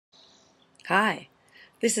Hi,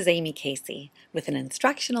 this is Amy Casey with an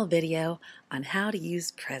instructional video on how to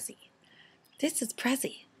use Prezi. This is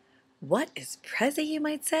Prezi. What is Prezi, you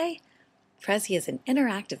might say? Prezi is an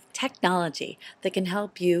interactive technology that can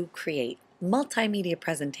help you create multimedia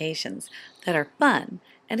presentations that are fun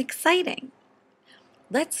and exciting.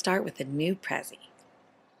 Let's start with a new Prezi.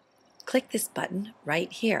 Click this button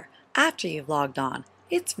right here after you've logged on.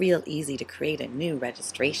 It's real easy to create a new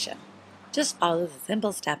registration. Just follow the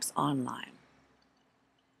simple steps online.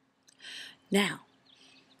 Now,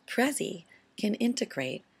 Prezi can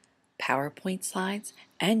integrate PowerPoint slides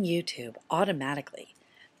and YouTube automatically.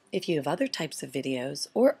 If you have other types of videos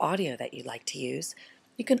or audio that you'd like to use,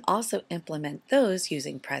 you can also implement those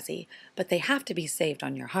using Prezi, but they have to be saved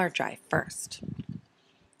on your hard drive first.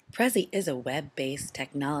 Prezi is a web-based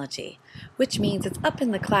technology, which means it's up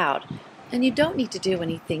in the cloud, and you don't need to do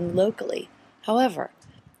anything locally. However,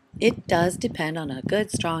 it does depend on a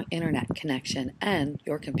good, strong internet connection and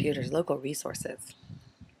your computer's local resources.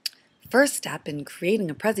 First step in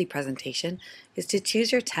creating a Prezi presentation is to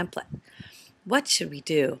choose your template. What should we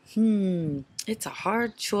do? It's a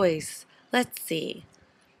hard choice. Let's see.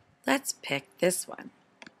 Let's pick this one.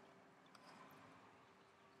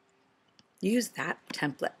 Use that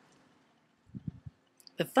template.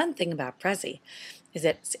 The fun thing about Prezi is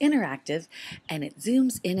that it's interactive and it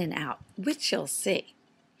zooms in and out, which you'll see.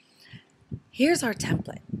 Here's our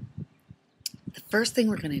template. The first thing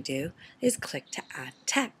we're going to do is click to add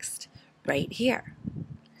text right here.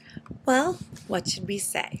 Well, what should we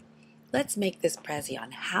say? Let's make this Prezi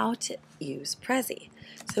on how to use Prezi.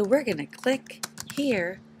 So we're going to click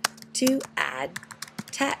here to add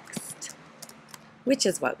text, which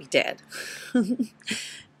is what we did.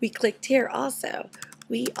 We clicked here also.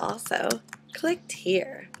 We also clicked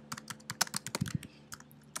here.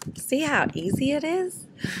 See how easy it is?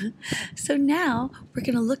 So now we're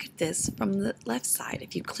going to look at this from the left side.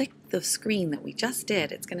 If you click the screen that we just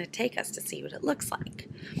did, it's going to take us to see what it looks like.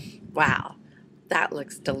 Wow, that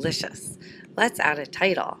looks delicious. Let's add a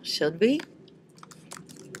title, should we?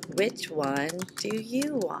 Which one do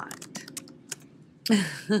you want?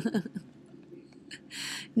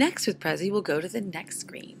 Next with Prezi, we'll go to the next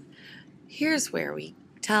screen. Here's where we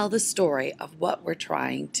tell the story of what we're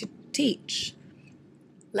trying to teach.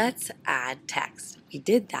 Let's add text. We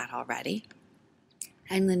did that already.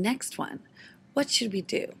 And the next one, what should we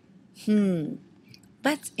do?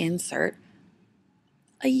 Let's insert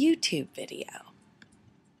a YouTube video.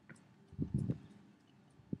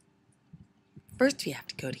 First, we have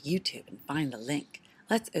to go to YouTube and find the link.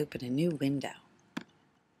 Let's open a new window.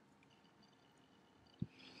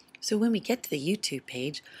 So when we get to the YouTube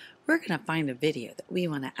page, we're going to find a video that we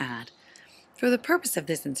want to add. For the purpose of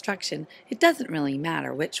this instruction, it doesn't really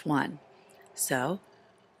matter which one. So,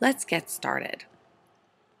 let's get started.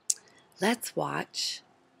 Let's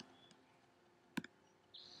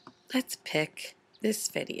pick this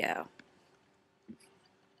video.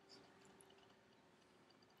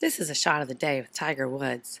 This is a shot of the day with Tiger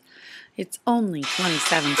Woods. It's only 27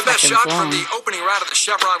 seconds long. The best shot from the opening round of the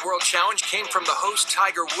Chevron World Challenge came from the host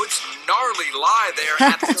Tiger Woods' gnarly lie there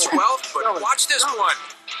at the 12th, but watch this one.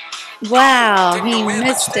 Wow, he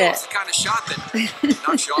missed it. It's the kind of shot that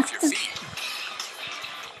knocks you off your feet.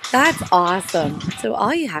 That's awesome. So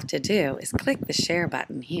all you have to do is click the share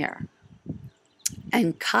button here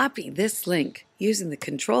and copy this link using the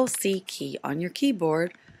Control-C key on your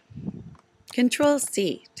keyboard.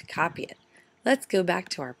 Control-C to copy it. Let's go back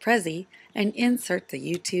to our Prezi and insert the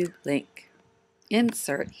YouTube link.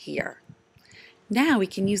 Insert here. Now we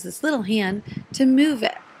can use this little hand to move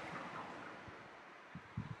it.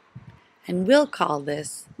 And we'll call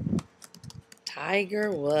this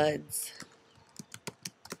Tiger Woods.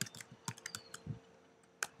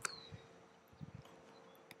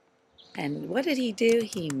 And what did he do?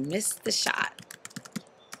 He missed the shot.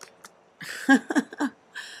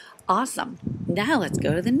 Awesome. Now let's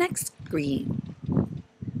go to the next screen.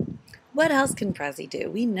 What else can Prezi do?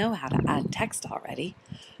 We know how to add text already,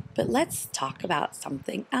 but let's talk about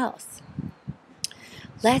something else.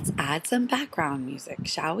 Let's add some background music,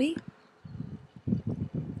 shall we?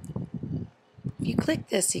 If you click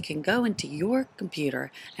this, you can go into your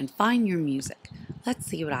computer and find your music. Let's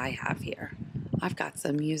see what I have here. I've got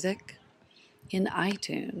some music in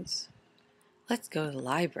iTunes. Let's go to the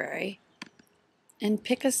library and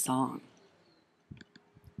pick a song.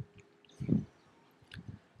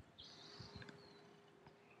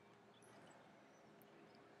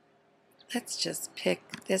 Let's just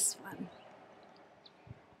pick this one.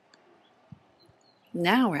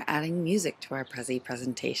 Now we're adding music to our Prezi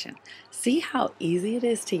presentation. See how easy it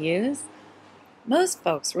is to use? Most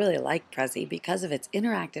folks really like Prezi because of its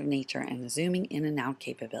interactive nature and the zooming in and out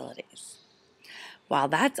capabilities. While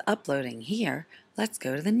that's uploading here, let's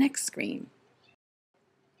go to the next screen.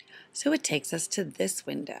 So it takes us to this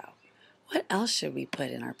window. What else should we put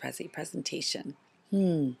in our Prezi presentation?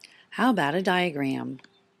 How about a diagram?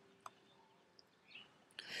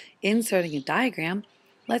 Inserting a diagram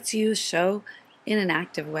lets you show in an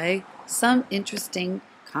active way some interesting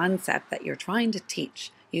concept that you're trying to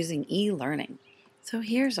teach using e-learning. So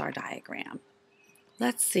here's our diagram.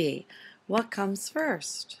 Let's see what comes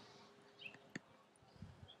first.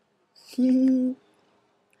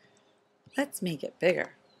 Let's make it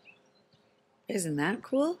bigger. Isn't that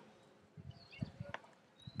cool?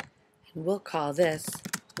 And we'll call this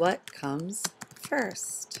what comes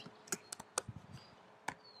first.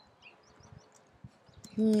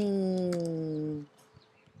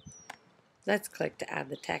 Let's click to add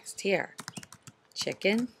the text here.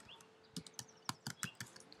 Chicken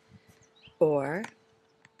or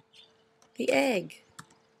the egg.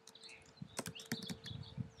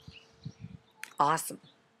 Awesome.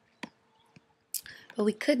 But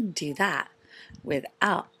we couldn't do that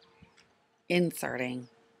without inserting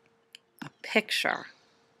a picture.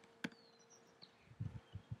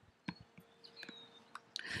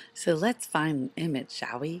 So let's find an image,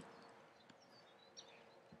 shall we?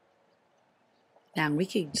 Now we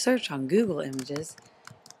could search on Google Images,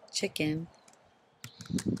 chicken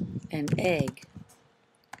and egg.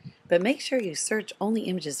 But make sure you search only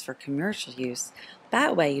images for commercial use.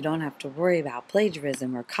 That way you don't have to worry about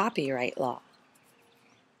plagiarism or copyright law.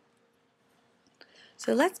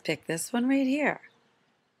 So let's pick this one right here.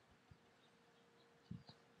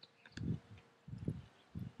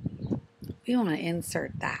 We want to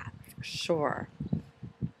insert that for sure.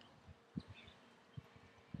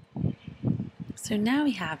 So now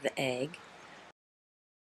we have the egg.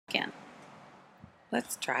 Again,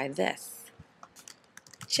 let's try this.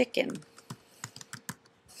 Chicken.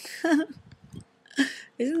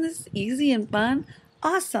 Isn't this easy and fun?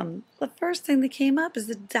 Awesome! The first thing that came up is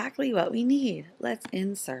exactly what we need. Let's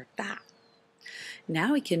insert that.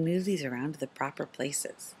 Now we can move these around to the proper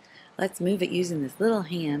places. Let's move it using this little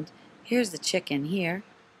hand. Here's the chicken here.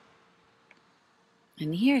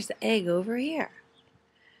 And here's the egg over here.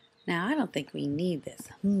 Now I don't think we need this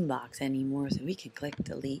box anymore, so we can click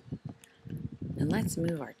delete. And let's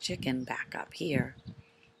move our chicken back up here.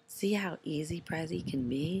 See how easy Prezi can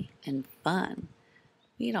be and fun.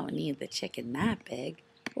 We don't need the chicken that big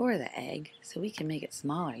or the egg, so we can make it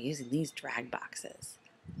smaller using these drag boxes.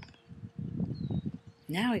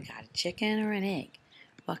 Now we got a chicken or an egg.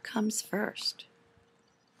 What comes first?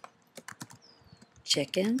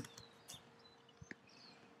 Chicken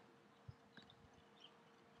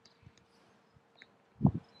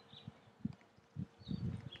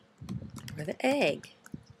or the egg?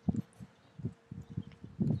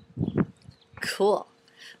 Cool.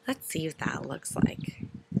 Let's see what that looks like.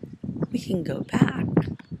 We can go back.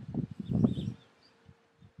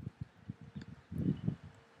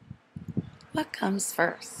 What comes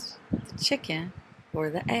first? The chicken or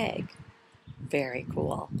the egg? Very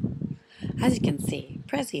cool. As you can see,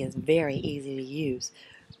 Prezi is very easy to use.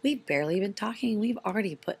 We've barely been talking, we've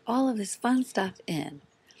already put all of this fun stuff in.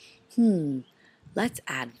 Let's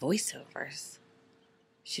add voiceovers.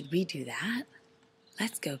 Should we do that?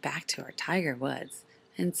 Let's go back to our Tiger Woods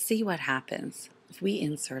and see what happens if we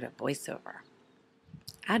insert a voiceover.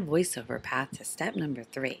 Add voiceover path to step number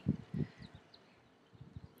 3.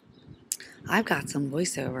 I've got some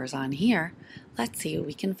voiceovers on here. Let's see what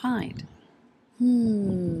we can find.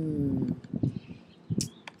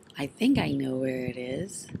 I think I know where it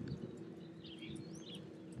is.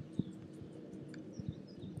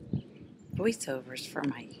 Voiceovers for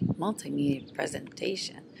my multimedia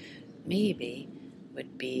presentation maybe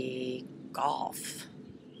would be golf.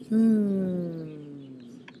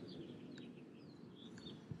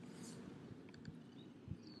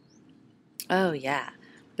 Oh yeah,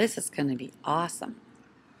 this is going to be awesome.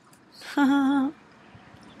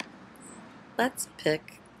 Let's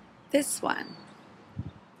pick this one.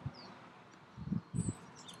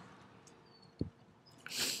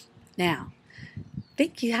 Now,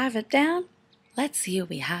 think you have it down? Let's see what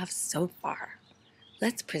we have so far.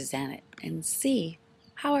 Let's present it and see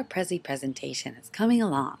how our Prezi presentation is coming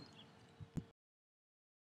along.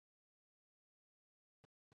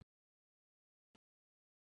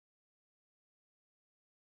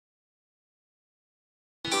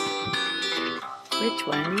 Which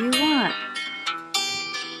one do you want?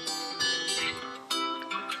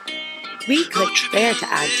 We clicked there to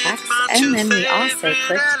add text, and then we also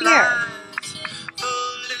clicked here.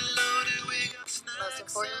 Most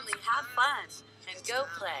importantly, have fun.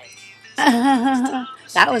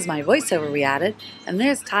 That was my voiceover we added, and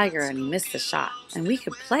there's Tiger and he missed the shot, and we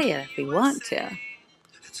could play it if we want to.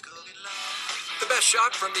 The best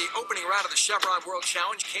shot from the opening round of the Chevron World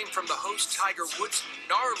Challenge came from the host Tiger Woods'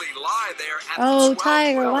 gnarly lie there at Oh, the 12th.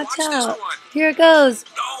 Tiger, Well, watch out. this one. Here it goes.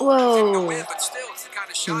 No, didn't Whoa. win, but still, it's the kind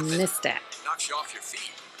of He shot that missed it. knocks you off your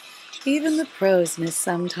feet. Even the pros miss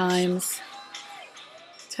sometimes.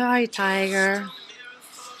 Sorry, Tiger.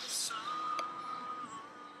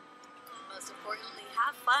 Most importantly,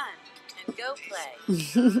 have fun and go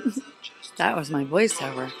play. That was my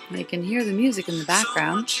voiceover. I can hear the music in the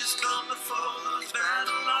background.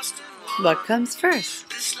 What comes first,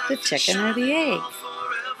 the chicken or the egg?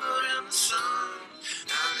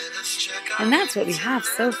 And that's what we have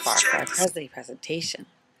so far for our Prezi presentation.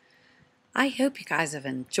 I hope you guys have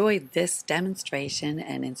enjoyed this demonstration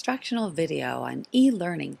and instructional video on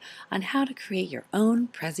e-learning on how to create your own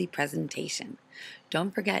Prezi presentation.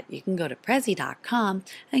 Don't forget, you can go to Prezi.com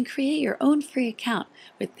and create your own free account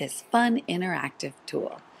with this fun interactive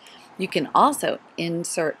tool. You can also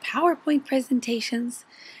insert PowerPoint presentations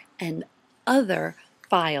and other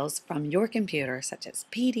files from your computer, such as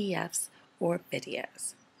PDFs or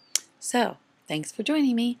videos. So, thanks for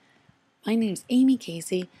joining me. My name is Amy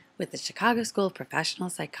Casey with the Chicago School of Professional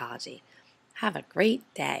Psychology. Have a great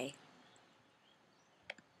day.